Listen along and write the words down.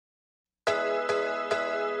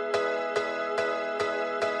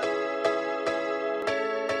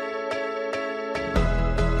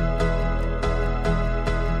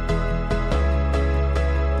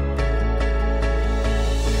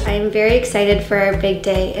I'm very excited for our big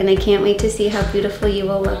day, and I can't wait to see how beautiful you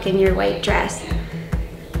will look in your white dress.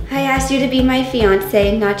 I asked you to be my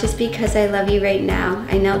fiance, not just because I love you right now.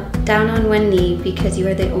 I knelt down on one knee because you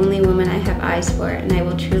are the only woman I have eyes for, and I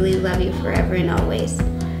will truly love you forever and always.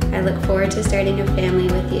 I look forward to starting a family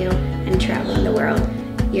with you and traveling the world.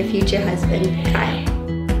 Your future husband, Kyle.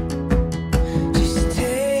 Just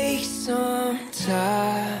take some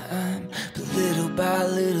time, but little by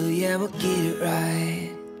little, yeah, we'll get it right.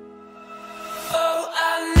 Oh,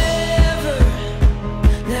 I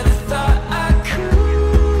never thought I could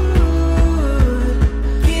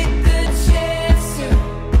get the chance to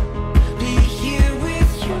be here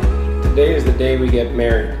with you. Today is the day we get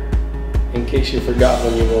married, in case you forgot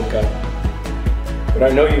when you woke up. But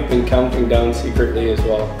I know you've been counting down secretly as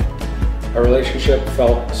well. Our relationship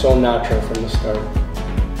felt so natural from the start.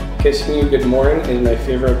 Kissing you good morning is my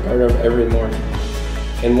favorite part of every morning.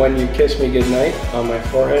 And when you kiss me goodnight on my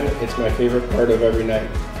forehead, it's my favorite part of every night.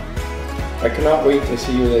 I cannot wait to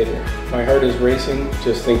see you later. My heart is racing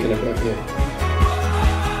just thinking about you.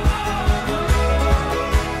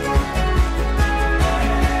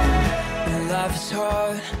 When life is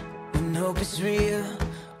hard, when hope is real,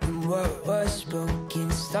 when what was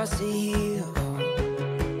broken starts to heal.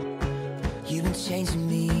 You've been changing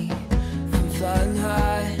me from flying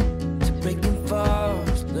high to breaking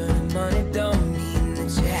falls. Learning money don't mean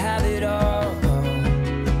that you have it all.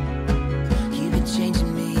 You've been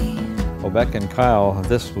changing me. Well, Bekah and Kyle,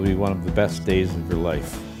 this will be one of the best days of your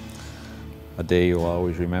life. A day you'll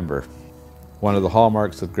always remember. One of the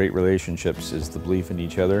hallmarks of great relationships is the belief in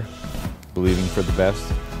each other, believing for the best,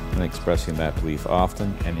 and expressing that belief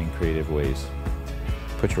often and in creative ways.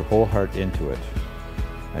 Put your whole heart into it,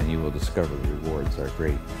 and you will discover the rewards are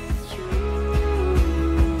great.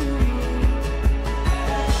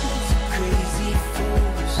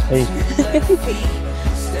 Hey.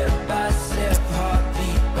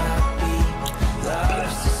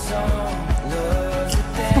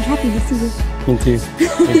 I'm happy to see you. Me too.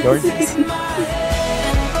 You're gorgeous.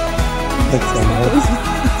 That's so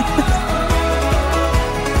nice.